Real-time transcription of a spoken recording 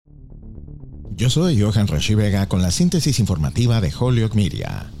Yo soy Johan Rashi Vega con la síntesis informativa de Holyoke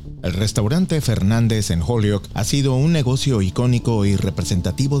Media. El restaurante Fernández en Holyoke ha sido un negocio icónico y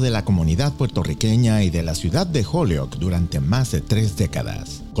representativo de la comunidad puertorriqueña y de la ciudad de Holyoke durante más de 3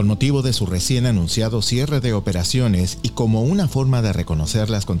 décadas. Con motivo de su recién anunciado cierre de operaciones y como una forma de reconocer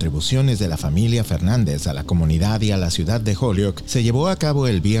las contribuciones de la familia Fernández a la comunidad y a la ciudad de Holyoke, se llevó a cabo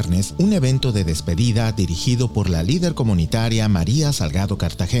el viernes un evento de despedida dirigido por la líder comunitaria María Salgado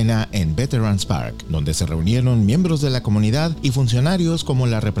Cartagena en Veterans Park, donde se reunieron miembros de la comunidad y funcionarios como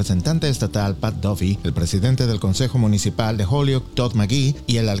la representante estatal Pat Duffy, el presidente del Consejo Municipal de Holyoke Todd McGee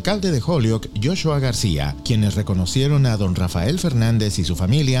y el alcalde de Holyoke Joshua García, quienes reconocieron a don Rafael Fernández y su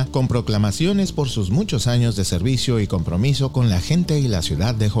familia con proclamaciones por sus muchos años de servicio y compromiso con la gente y la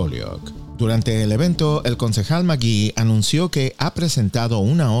ciudad de Holyoke. Durante el evento, el concejal McGee anunció que ha presentado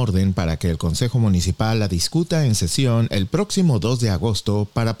una orden para que el Consejo Municipal la discuta en sesión el próximo 2 de agosto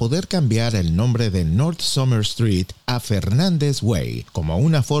para poder cambiar el nombre de North Summer Street a Fernández Way, como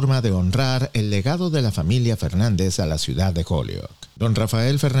una forma de honrar el legado de la familia Fernández a la ciudad de Holyoke. Don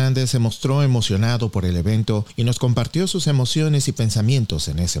Rafael Fernández se mostró emocionado por el evento y nos compartió sus emociones y pensamientos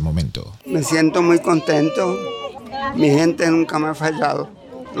en ese momento. Me siento muy contento. Mi gente nunca me ha fallado,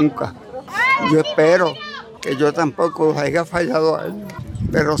 nunca. Yo espero que yo tampoco haya fallado a ellos,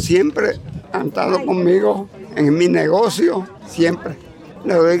 pero siempre han estado conmigo en mi negocio, siempre.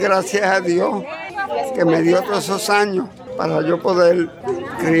 Le doy gracias a Dios que me dio todos esos años para yo poder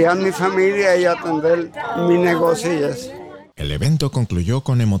criar mi familia y atender mi negocio y eso. El evento concluyó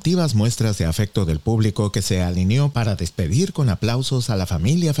con emotivas muestras de afecto del público que se alineó para despedir con aplausos a la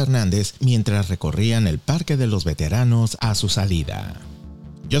familia Fernández mientras recorrían el Parque de los Veteranos a su salida.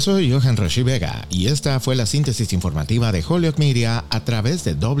 Yo soy Johan Rashi Vega y esta fue la síntesis informativa de Holyoke Media a través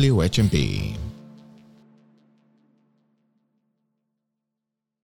de WHMP.